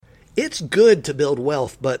It's good to build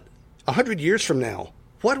wealth, but 100 years from now,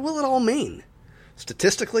 what will it all mean?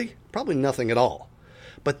 Statistically, probably nothing at all.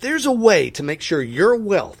 But there's a way to make sure your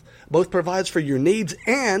wealth both provides for your needs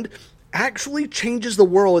and actually changes the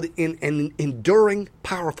world in an enduring,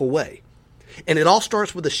 powerful way. And it all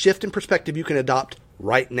starts with a shift in perspective you can adopt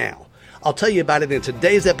right now. I'll tell you about it in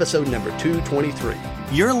today's episode number 223.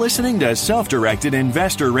 You're listening to Self-Directed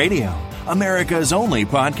Investor Radio, America's only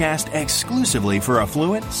podcast exclusively for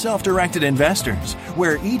affluent, self-directed investors,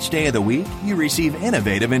 where each day of the week you receive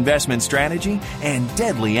innovative investment strategy and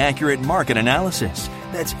deadly accurate market analysis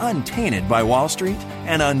that's untainted by Wall Street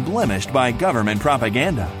and unblemished by government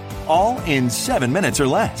propaganda, all in 7 minutes or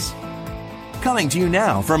less. Coming to you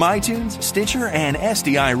now from iTunes, Stitcher, and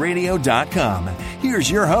SDIRadio.com,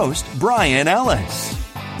 here's your host, Brian Ellis.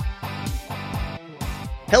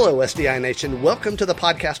 Hello, SDI Nation. Welcome to the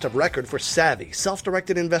podcast of record for savvy,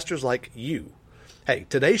 self-directed investors like you. Hey,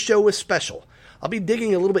 today's show is special. I'll be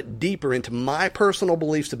digging a little bit deeper into my personal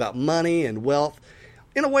beliefs about money and wealth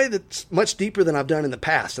in a way that's much deeper than I've done in the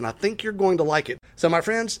past, and I think you're going to like it. So, my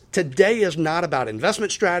friends, today is not about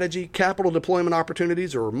investment strategy, capital deployment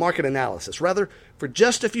opportunities, or market analysis. Rather, for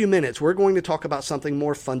just a few minutes, we're going to talk about something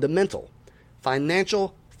more fundamental: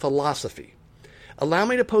 financial philosophy. Allow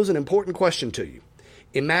me to pose an important question to you.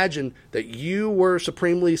 Imagine that you were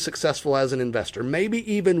supremely successful as an investor,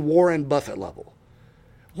 maybe even Warren Buffett level.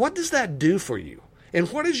 What does that do for you? And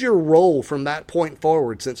what is your role from that point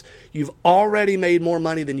forward, since you've already made more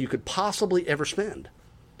money than you could possibly ever spend?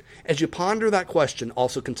 As you ponder that question,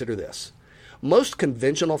 also consider this. Most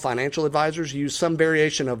conventional financial advisors use some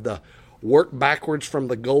variation of the work backwards from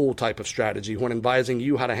the goal type of strategy when advising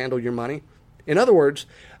you how to handle your money. In other words,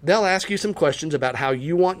 they'll ask you some questions about how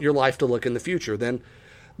you want your life to look in the future. Then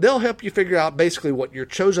they'll help you figure out basically what your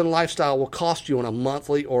chosen lifestyle will cost you on a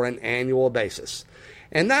monthly or an annual basis.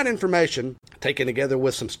 And that information, taken together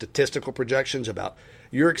with some statistical projections about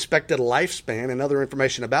your expected lifespan and other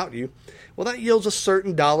information about you, well, that yields a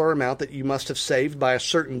certain dollar amount that you must have saved by a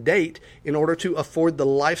certain date in order to afford the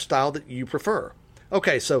lifestyle that you prefer.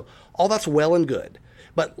 Okay, so all that's well and good.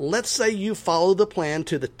 But let's say you follow the plan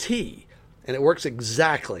to the T, and it works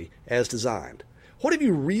exactly as designed. What have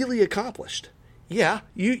you really accomplished? Yeah,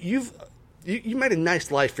 you made a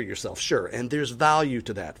nice life for yourself, sure, and there's value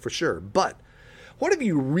to that for sure. But what have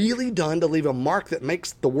you really done to leave a mark that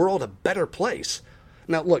makes the world a better place?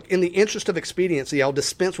 Now, look, in the interest of expediency, I'll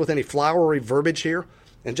dispense with any flowery verbiage here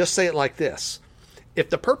and just say it like this. If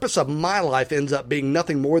the purpose of my life ends up being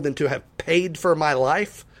nothing more than to have paid for my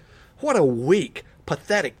life, what a weak,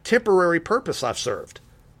 pathetic, temporary purpose I've served.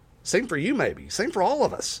 Same for you, maybe. Same for all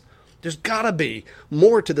of us. There's got to be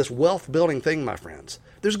more to this wealth-building thing, my friends.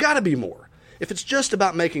 There's got to be more. If it's just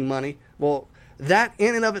about making money, well, that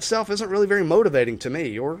in and of itself isn't really very motivating to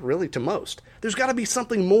me, or really to most. There's got to be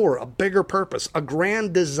something more, a bigger purpose, a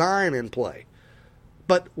grand design in play.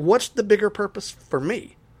 But what's the bigger purpose for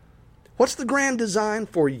me? What's the grand design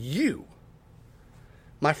for you?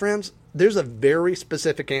 My friends, there's a very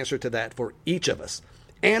specific answer to that for each of us.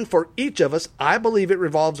 And for each of us, I believe it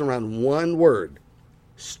revolves around one word: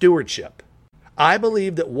 stewardship. I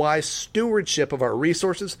believe that wise stewardship of our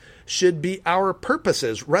resources should be our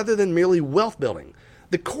purposes rather than merely wealth building.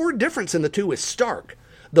 The core difference in the two is stark.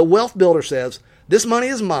 The wealth builder says, this money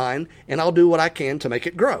is mine and I'll do what I can to make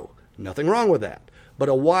it grow. Nothing wrong with that. But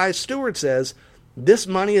a wise steward says, this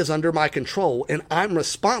money is under my control and I'm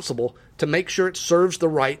responsible to make sure it serves the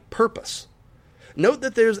right purpose. Note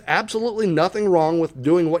that there's absolutely nothing wrong with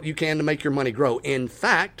doing what you can to make your money grow. In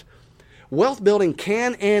fact, wealth building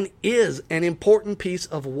can and is an important piece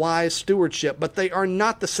of wise stewardship, but they are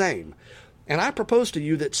not the same. And I propose to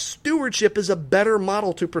you that stewardship is a better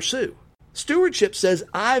model to pursue. Stewardship says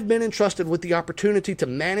I've been entrusted with the opportunity to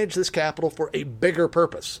manage this capital for a bigger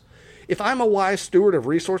purpose. If I'm a wise steward of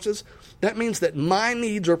resources, that means that my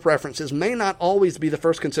needs or preferences may not always be the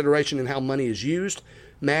first consideration in how money is used,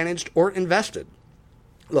 managed, or invested.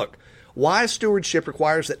 Look, wise stewardship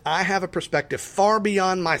requires that I have a perspective far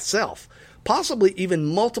beyond myself, possibly even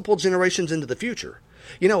multiple generations into the future.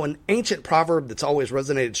 You know, an ancient proverb that's always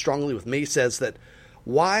resonated strongly with me says that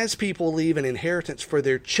wise people leave an inheritance for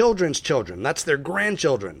their children's children. That's their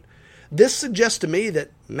grandchildren. This suggests to me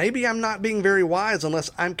that maybe I'm not being very wise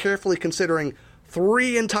unless I'm carefully considering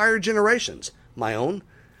 3 entire generations: my own,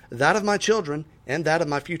 that of my children, and that of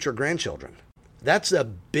my future grandchildren. That's a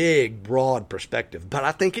big, broad perspective, but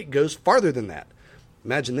I think it goes farther than that.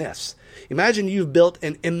 Imagine this. Imagine you've built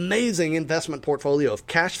an amazing investment portfolio of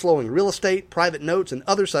cash-flowing real estate, private notes, and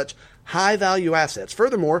other such high-value assets.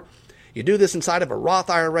 Furthermore, you do this inside of a Roth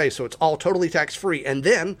IRA, so it's all totally tax-free. And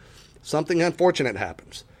then something unfortunate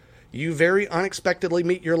happens. You very unexpectedly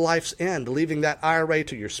meet your life's end, leaving that IRA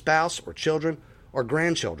to your spouse or children or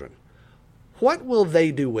grandchildren. What will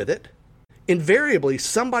they do with it? Invariably,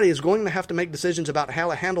 somebody is going to have to make decisions about how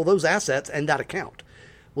to handle those assets and that account.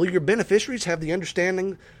 Will your beneficiaries have the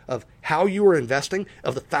understanding of how you are investing,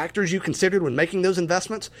 of the factors you considered when making those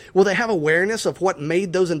investments? Will they have awareness of what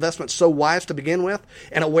made those investments so wise to begin with,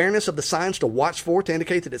 and awareness of the signs to watch for to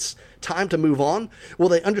indicate that it's time to move on? Will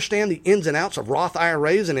they understand the ins and outs of Roth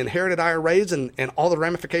IRAs and inherited IRAs and all the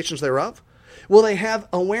ramifications thereof? Will they have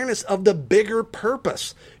awareness of the bigger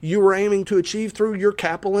purpose you are aiming to achieve through your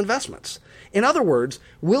capital investments? In other words,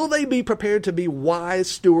 will they be prepared to be wise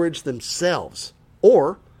stewards themselves?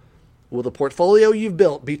 Or will the portfolio you've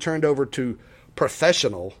built be turned over to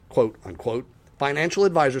professional, quote unquote, financial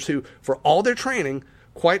advisors who, for all their training,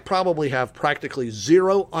 quite probably have practically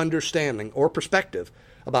zero understanding or perspective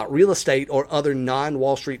about real estate or other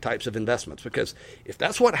non-Wall Street types of investments? Because if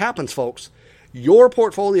that's what happens, folks, your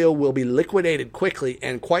portfolio will be liquidated quickly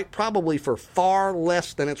and quite probably for far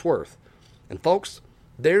less than it's worth. And folks,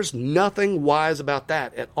 there's nothing wise about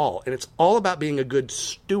that at all. And it's all about being a good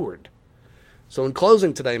steward. So in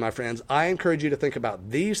closing today, my friends, I encourage you to think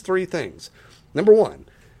about these three things. Number one,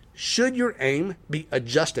 should your aim be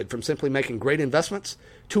adjusted from simply making great investments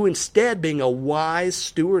to instead being a wise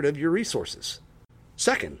steward of your resources?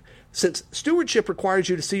 Second, since stewardship requires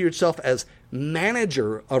you to see yourself as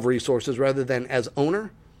manager of resources rather than as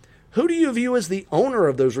owner, who do you view as the owner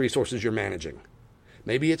of those resources you're managing?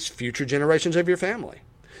 Maybe it's future generations of your family.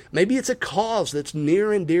 Maybe it's a cause that's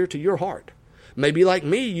near and dear to your heart. Maybe like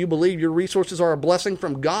me, you believe your resources are a blessing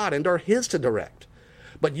from God and are His to direct.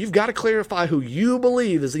 But you've got to clarify who you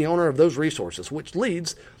believe is the owner of those resources, which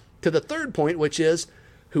leads to the third point, which is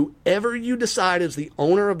whoever you decide is the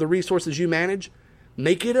owner of the resources you manage,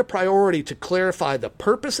 make it a priority to clarify the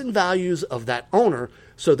purpose and values of that owner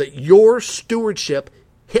so that your stewardship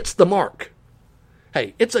hits the mark.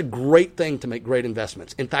 Hey, it's a great thing to make great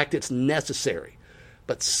investments. In fact, it's necessary.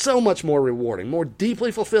 But so much more rewarding, more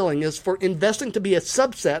deeply fulfilling is for investing to be a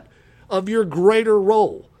subset of your greater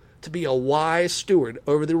role, to be a wise steward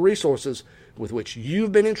over the resources with which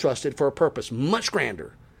you've been entrusted for a purpose much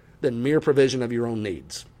grander than mere provision of your own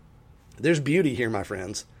needs. There's beauty here, my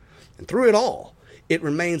friends. And through it all, it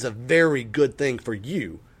remains a very good thing for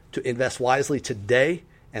you to invest wisely today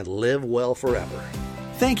and live well forever.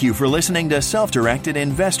 Thank you for listening to Self-Directed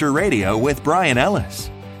Investor Radio with Brian Ellis.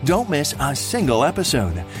 Don't miss a single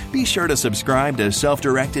episode. Be sure to subscribe to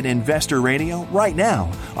Self-Directed Investor Radio right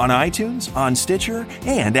now on iTunes, on Stitcher,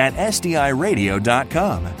 and at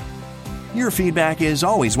SDIRadio.com. Your feedback is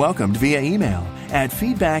always welcomed via email at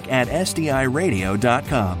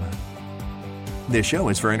feedback@SDIRadio.com. This show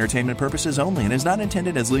is for entertainment purposes only and is not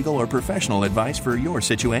intended as legal or professional advice for your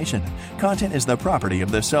situation. Content is the property of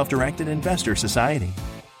the Self-Directed Investor Society.